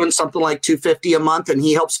is doing something like $250 a month, and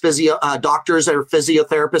he helps doctors or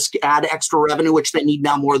physiotherapists add extra revenue, which they need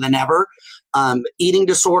now more than ever. Eating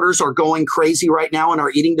disorders are going crazy right now, and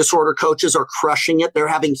our eating disorder coaches are crushing it. They're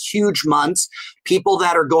having huge months. People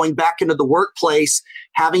that are going back into the workplace,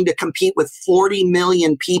 having to compete with 40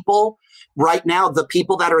 million people. Right now, the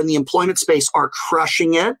people that are in the employment space are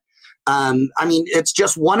crushing it. It's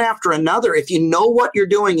just one after another. If you know what you're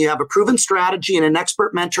doing, you have a proven strategy and an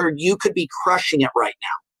expert mentor, you could be crushing it right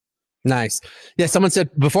now. Nice. Yeah. Someone said,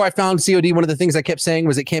 before I found COD, one of the things I kept saying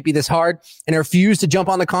was it can't be this hard. And I refused to jump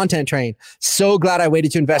on the content train. So glad I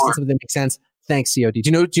waited to invest in something that makes sense. Thanks, COD.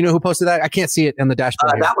 Do you know who posted that? I can't see it on the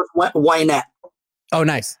dashboard. That was Wynette. Oh,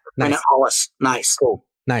 nice. Wynette Hollis. Nice. Cool.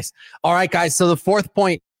 Nice. All right, guys. So the fourth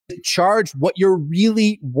point, charge what you're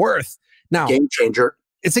really worth. Now, game changer.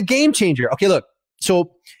 It's a game changer. Okay, look.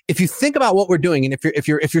 So if you think about what we're doing, and if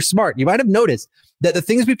you're smart, you might have noticed that the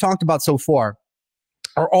things we've talked about so far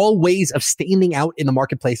are all ways of standing out in the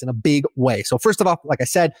marketplace in a big way. So first of all, like I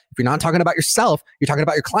said, if you're not talking about yourself, you're talking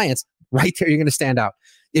about your clients. Right there, you're going to stand out.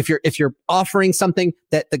 If you're offering something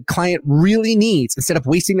that the client really needs, instead of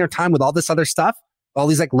wasting their time with all this other stuff, all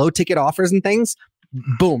these like low ticket offers and things,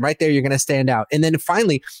 boom, right there, you're going to stand out. And then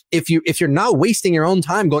finally, if you're not wasting your own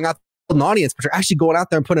time going out an audience, but you're actually going out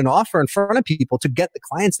there and putting an offer in front of people to get the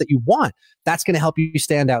clients that you want, that's going to help you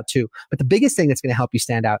stand out too. But the biggest thing that's going to help you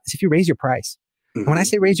stand out is if you raise your price. And when I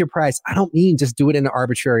say raise your price, I don't mean just do it in an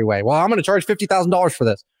arbitrary way. Well, I'm going to charge $50,000 for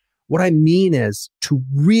this. What I mean is to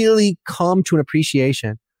really come to an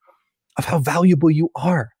appreciation of how valuable you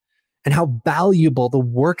are and how valuable the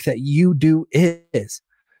work that you do is.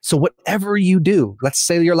 So whatever you do, let's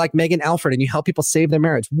say you're like Megan Alford and you help people save their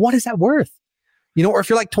marriage. What is that worth? Or if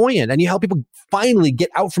you're like Toyin and you help people finally get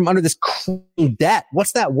out from under this debt,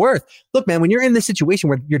 what's that worth? Look, man, when you're in this situation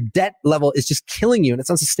where your debt level is just killing you and it's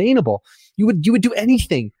unsustainable, you would do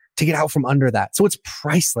anything to get out from under that. So it's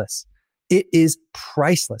priceless. It is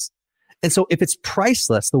priceless. And so if it's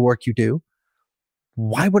priceless, the work you do,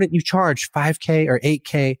 why wouldn't you charge 5K or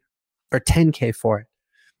 8K or 10K for it?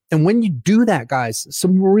 And when you do that, guys,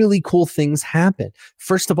 some really cool things happen.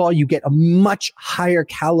 First of all, you get a much higher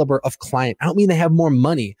caliber of client. I don't mean they have more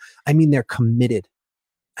money. I mean, they're committed.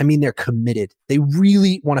 They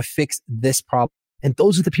really want to fix this problem. And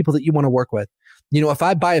those are the people that you want to work with. If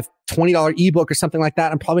I buy a $20 ebook or something like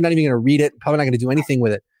that, I'm probably not even going to read it. Probably not going to do anything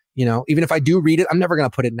with it. Even if I do read it, I'm never going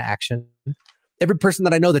to put it into action. Every person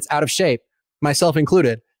that I know that's out of shape, myself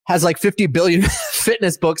included, has like 50 billion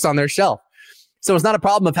fitness books on their shelf. So it's not a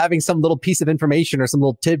problem of having some little piece of information or some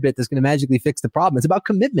little tidbit that's going to magically fix the problem. It's about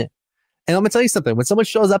commitment. And I'm going to tell you something. When someone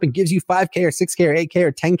shows up and gives you 5K or 6K or 8K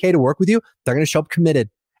or 10K to work with you, they're going to show up committed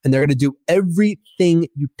and they're going to do everything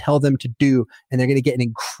you tell them to do. And they're going to get an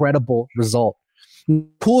incredible result.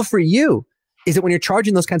 Cool for you is that when you're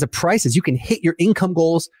charging those kinds of prices, you can hit your income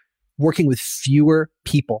goals working with fewer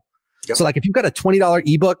people. Yep. So like if you've got a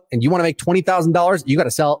 $20 ebook and you want to make $20,000, you got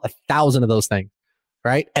to sell 1,000 of those things,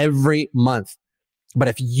 right? Every month. But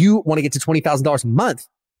if you want to get to $20,000 a month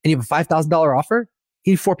and you have a $5,000 offer,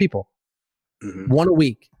 you need 4 people, one a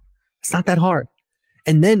week. It's not that hard.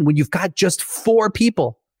 And then when you've got just 4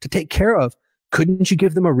 people to take care of, couldn't you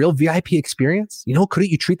give them a real VIP experience? Couldn't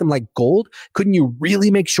you treat them like gold? Couldn't you really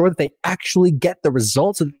make sure that they actually get the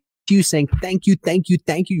results of you saying, thank you, thank you,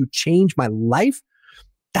 thank you. You changed my life.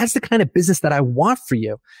 That's the kind of business that I want for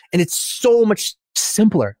you. And it's so much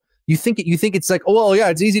simpler. You think it's like, oh, well, yeah,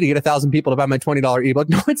 it's easy to get 1,000 people to buy my $20 ebook.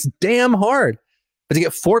 No, it's damn hard. But to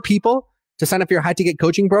get 4 people to sign up for your high ticket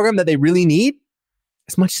coaching program that they really need,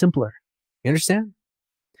 it's much simpler. You understand?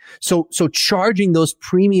 So charging those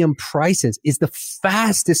premium prices is the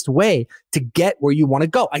fastest way to get where you want to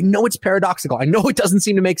go. I know it's paradoxical. I know it doesn't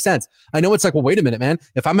seem to make sense. I know it's like, well, wait a minute, man.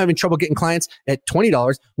 If I'm having trouble getting clients at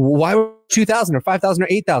 $20, why $2,000 or $5,000 or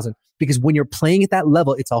 $8,000? Because when you're playing at that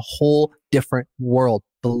level, it's a whole different world.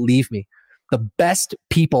 Believe me, the best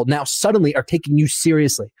people now suddenly are taking you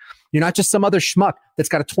seriously. You're not just some other schmuck that's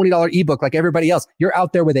got a $20 ebook like everybody else. You're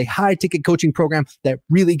out there with a high ticket coaching program that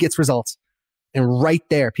really gets results. And right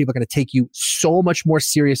there, people are going to take you so much more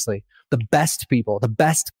seriously. The best people, the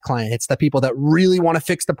best clients, the people that really want to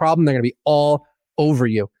fix the problem, they're going to be all over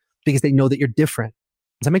you because they know that you're different.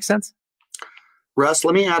 Does that make sense? Russ,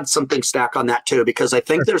 let me add something stack on that too, because I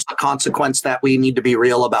think there's a consequence that we need to be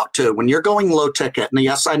real about too. When you're going low ticket, and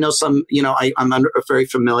yes, I know some, I'm very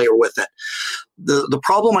familiar with it. The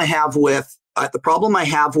problem I have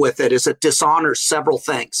with it is it dishonors several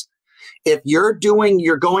things. If you're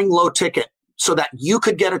going low ticket so that you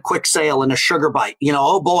could get a quick sale and a sugar bite,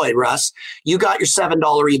 oh boy, Russ, you got your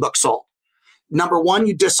 $7 ebook sold. Number one,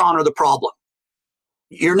 you dishonor the problem.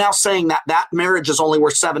 You're now saying that marriage is only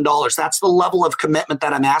worth $7. That's the level of commitment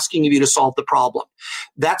that I'm asking of you to solve the problem.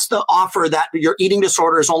 That's the offer that your eating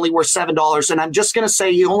disorder is only worth $7. And I'm just going to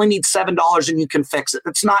say you only need $7 and you can fix it.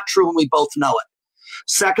 That's not true, and we both know it.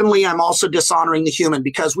 Secondly, I'm also dishonoring the human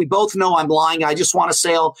because we both know I'm lying. I just want a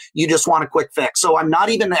sale. You just want a quick fix. So I'm not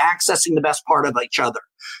even accessing the best part of each other.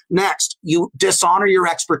 Next, you dishonor your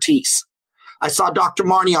expertise. I saw Dr.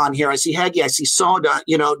 Marnie on here. I see Heggie. I see Soda,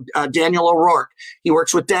 Daniel O'Rourke. He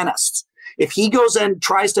works with dentists. If he goes and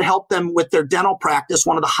tries to help them with their dental practice,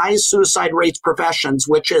 one of the highest suicide rates professions,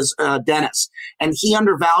 which is dentists, and he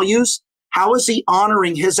undervalues, how is he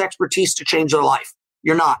honoring his expertise to change their life?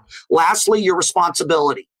 You're not. Lastly, your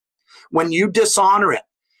responsibility. When you dishonor it,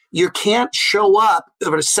 you can't show up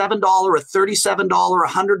with a $7, a $37, a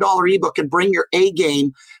 $100 ebook and bring your A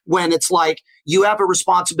game when it's like you have a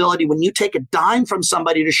responsibility when you take a dime from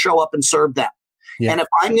somebody to show up and serve them. Yeah. And if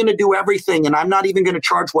I'm going to do everything and I'm not even going to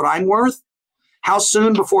charge what I'm worth, how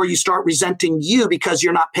soon before you start resenting you because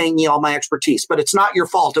you're not paying me all my expertise? But it's not your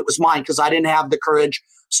fault. It was mine because I didn't have the courage,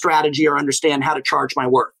 strategy, or understand how to charge my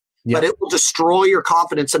worth. Yep. But it will destroy your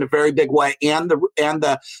confidence in a very big way and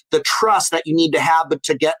the trust that you need to have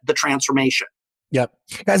to get the transformation. Yep.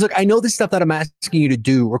 Guys, look, I know this stuff that I'm asking you to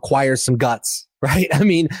do requires some guts, right? I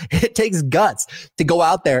mean, it takes guts to go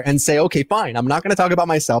out there and say, okay, fine. I'm not going to talk about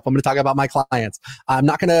myself. I'm going to talk about my clients. I'm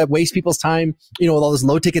not going to waste people's time, with all this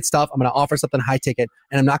low ticket stuff. I'm going to offer something high ticket,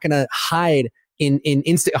 and I'm not going to hide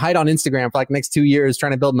hide on Instagram for like the next 2 years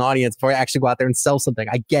trying to build an audience before I actually go out there and sell something.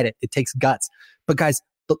 I get it. It takes guts. But guys,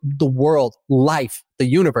 the world, life, the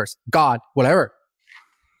universe, God, whatever,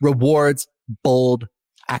 rewards bold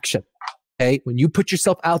action. Okay? When you put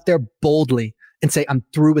yourself out there boldly and say, I'm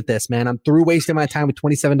through with this, man. I'm through wasting my time with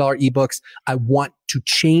 $27 ebooks. I want to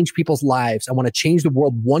change people's lives. I want to change the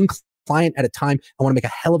world one client at a time. I want to make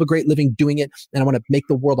a hell of a great living doing it. And I want to make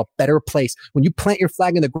the world a better place. When you plant your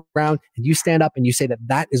flag in the ground and you stand up and you say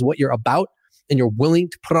that is what you're about and you're willing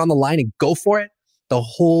to put it on the line and go for it, the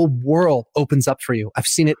whole world opens up for you. We've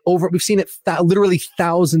seen it literally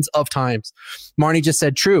thousands of times. Marnie just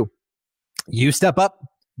said, true. You step up,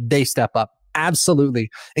 they step up. Absolutely.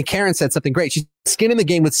 And Karen said something great. She's skin in the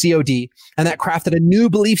game with COD, and that crafted a new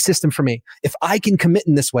belief system for me. If I can commit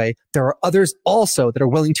in this way, there are others also that are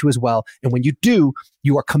willing to as well. And when you do,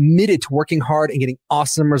 you are committed to working hard and getting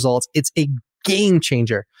awesome results. It's a game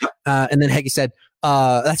changer. And then Heggie said,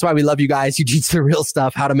 that's why we love you guys. You teach the real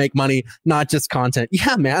stuff, how to make money, not just content.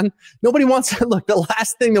 Yeah, man. Nobody wants to look. The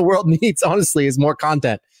last thing the world needs, honestly, is more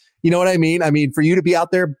content. You know what I mean? I mean, for you to be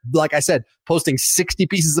out there, like I said, posting 60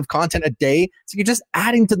 pieces of content a day, so you're just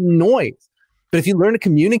adding to the noise. But if you learn to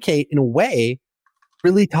communicate in a way,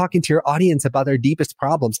 really talking to your audience about their deepest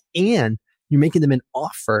problems, and you're making them an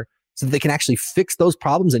offer so that they can actually fix those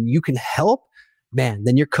problems and you can help, man,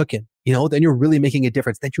 then you're cooking. Then you're really making a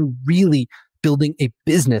difference. Then you're really building a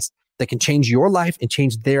business that can change your life and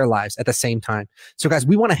change their lives at the same time. So guys,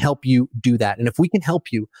 we want to help you do that. And if we can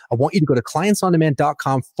help you, I want you to go to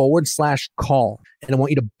clientsondemand.com/call. And I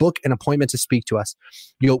want you to book an appointment to speak to us.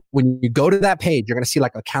 When you go to that page, you're going to see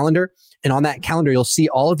like a calendar. And on that calendar, you'll see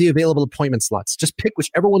all of the available appointment slots. Just pick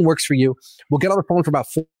whichever one works for you. We'll get on the phone for about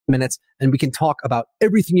 4 minutes and we can talk about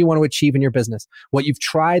everything you want to achieve in your business, what you've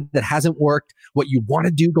tried that hasn't worked, what you want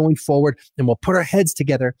to do going forward. And we'll put our heads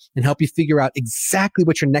together and help you figure out exactly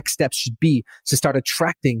what your next steps should be to start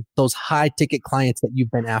attracting those high ticket clients that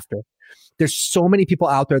you've been after. There's so many people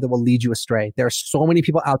out there that will lead you astray. There are so many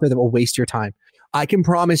people out there that will waste your time. I can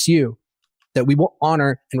promise you that we will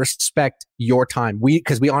honor and respect your time.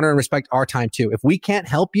 Because we honor and respect our time too. If we can't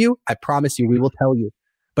help you, I promise you, we will tell you.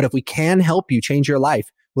 But if we can help you change your life,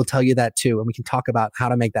 we'll tell you that too. And we can talk about how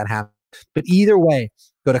to make that happen. But either way,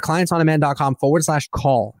 go to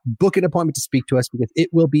clientsondemand.com/call, book an appointment to speak to us because it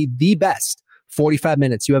will be the best 45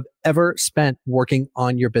 minutes you have ever spent working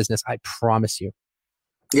on your business. I promise you.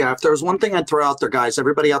 Yeah, if there's one thing I'd throw out there, guys,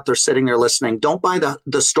 everybody out there sitting there listening, don't buy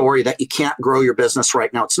the story that you can't grow your business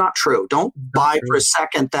right now. It's not true. Don't buy for a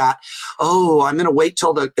second that, oh, I'm going to wait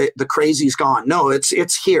till the crazy's gone. No,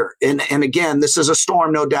 it's here. And again, this is a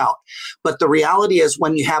storm, no doubt. But the reality is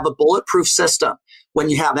when you have a bulletproof system, when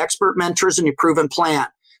you have expert mentors and your proven plan,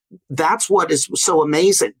 that's what is so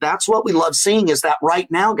amazing. That's what we love seeing is that right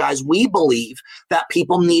now, guys, we believe that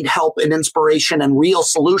people need help and inspiration and real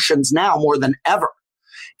solutions now more than ever.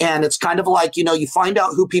 And it's kind of like, you find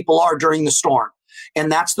out who people are during the storm.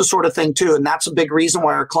 And that's the sort of thing too. And that's a big reason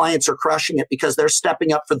why our clients are crushing it because they're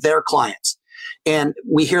stepping up for their clients. And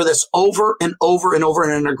we hear this over and over and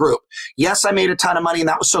over in a group. Yes, I made a ton of money and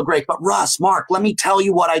that was so great. But Russ, Mark, let me tell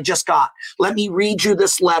you what I just got. Let me read you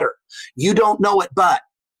this letter. You don't know it, but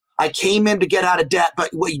I came in to get out of debt. But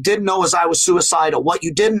what you didn't know is I was suicidal. What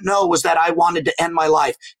you didn't know was that I wanted to end my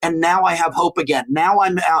life. And now I have hope again. Now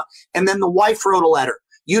I'm out. And then the wife wrote a letter.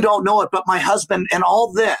 You don't know it, but my husband and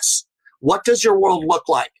all this. What does your world look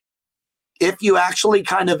like if you actually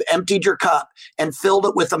kind of emptied your cup and filled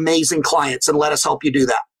it with amazing clients and let us help you do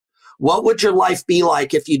that? What would your life be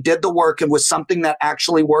like if you did the work and was something that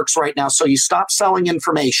actually works right now? So you stop selling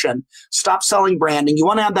information, stop selling branding. You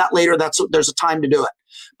want to have that later. There's a time to do it.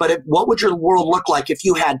 But what would your world look like if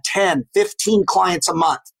you had 10, 15 clients a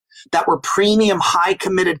month that were premium, high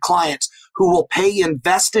committed clients who will pay you,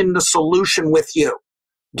 invest in the solution with you?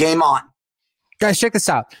 Game on. Guys, check this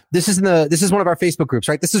out. This is one of our Facebook groups,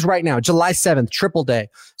 right? This is right now, July 7th, triple day.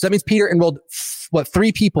 So that means Peter enrolled,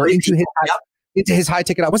 3 people into his high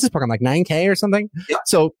ticket. What's his program? Like 9K or something? Yep.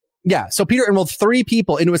 So Peter enrolled 3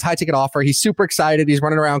 people into his high ticket offer. He's super excited. He's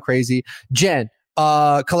running around crazy. Jen,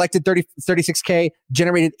 collected 36K,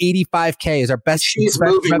 generated 85K is our best. She's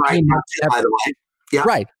moving right now, by the way. Yeah.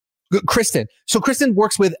 Right. Kristen. So Kristen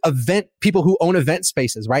works with people who own event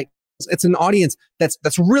spaces, right? It's an audience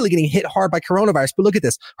that's really getting hit hard by coronavirus. But look at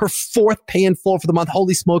this. Her 4th pay in full for the month.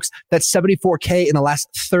 Holy smokes. That's 74K in the last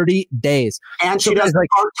 30 days. And she does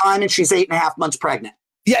part-time and she's 8.5 months pregnant.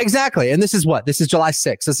 Yeah, exactly. And this is July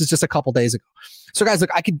 6th. This is just a couple days ago. So guys, look,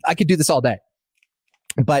 I could do this all day.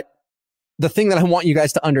 But the thing that I want you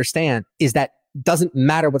guys to understand is that it doesn't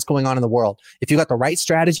matter what's going on in the world. If you got the right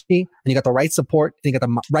strategy and you got the right support and you got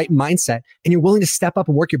the right mindset and you're willing to step up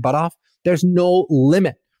and work your butt off, there's no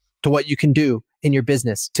limit to what you can do in your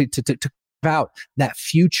business to out that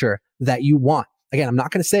future that you want. Again, I'm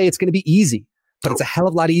not going to say it's going to be easy, but it's a hell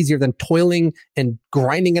of a lot easier than toiling and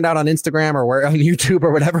grinding it out on Instagram or on YouTube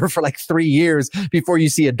or whatever for like 3 years before you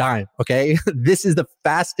see a dime. Okay. This is the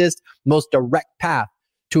fastest, most direct path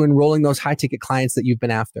to enrolling those high ticket clients that you've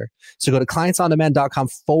been after. So go to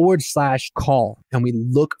clientsondemand.com/call and we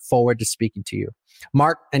look forward to speaking to you.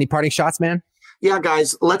 Mark, any parting shots, man? Yeah,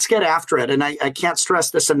 guys, let's get after it. And I can't stress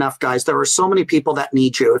this enough, guys. There are so many people that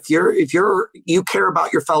need you. If you care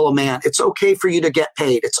about your fellow man, it's okay for you to get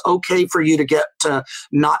paid. It's okay for you to get to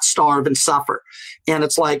not starve and suffer. And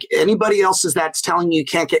it's like anybody else that's telling you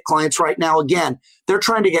can't get clients right now. Again, they're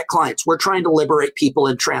trying to get clients. We're trying to liberate people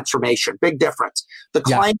in transformation. Big difference. The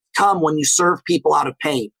clients come when you serve people out of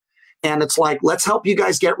pain. And it's like, let's help you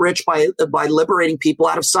guys get rich by liberating people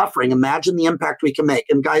out of suffering. Imagine the impact we can make.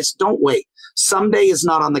 And guys, don't wait. Someday is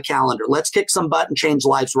not on the calendar. Let's kick some butt and change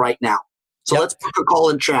lives right now. So let's book a call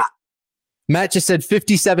and chat. Matt just said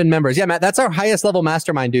 57 members. Yeah, Matt, that's our highest level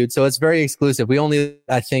mastermind, dude. So it's very exclusive. We only,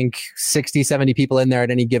 I think, 60, 70 people in there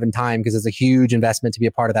at any given time because it's a huge investment to be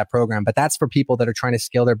a part of that program. But that's for people that are trying to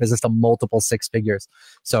scale their business to multiple 6 figures.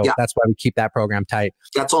 So that's why we keep that program tight.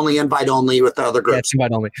 That's only invite only with the other groups. Yeah, it's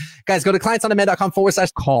invite only. Guys, go to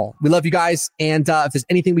clientsondemand.com/call. We love you guys. And if there's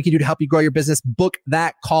anything we can do to help you grow your business, book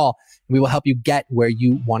that call. We will help you get where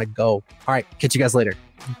you want to go. All right. Catch you guys later.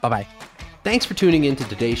 Bye-bye. Thanks for tuning in to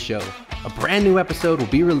today's show. A brand new episode will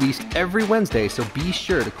be released every Wednesday, so be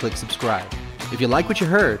sure to click subscribe. If you like what you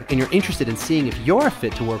heard and you're interested in seeing if you're a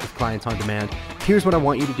fit to work with Clients on Demand, here's what I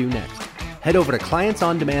want you to do next. Head over to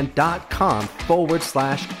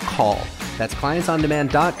clientsondemand.com/call. That's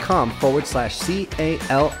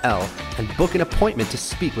clientsondemand.com/CALL and book an appointment to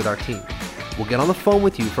speak with our team. We'll get on the phone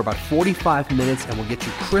with you for about 45 minutes and we'll get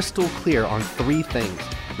you crystal clear on 3 things.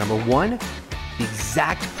 Number 1, the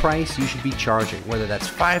exact price you should be charging, whether that's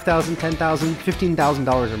 $5,000, $10,000,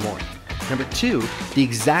 $15,000 or more. Number 2, the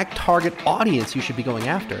exact target audience you should be going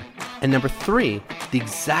after. And number 3, the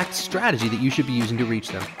exact strategy that you should be using to reach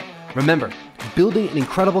them. Remember, building an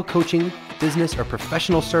incredible coaching, business, or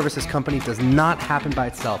professional services company does not happen by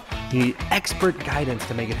itself. You need expert guidance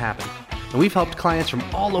to make it happen. And we've helped clients from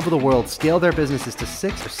all over the world scale their businesses to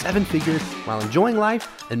 6 or 7 figures while enjoying life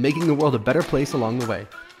and making the world a better place along the way.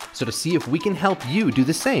 So to see if we can help you do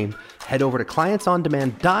the same, head over to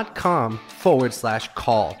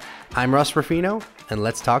clientsondemand.com/call. I'm Russ Ruffino, and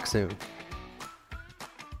let's talk soon.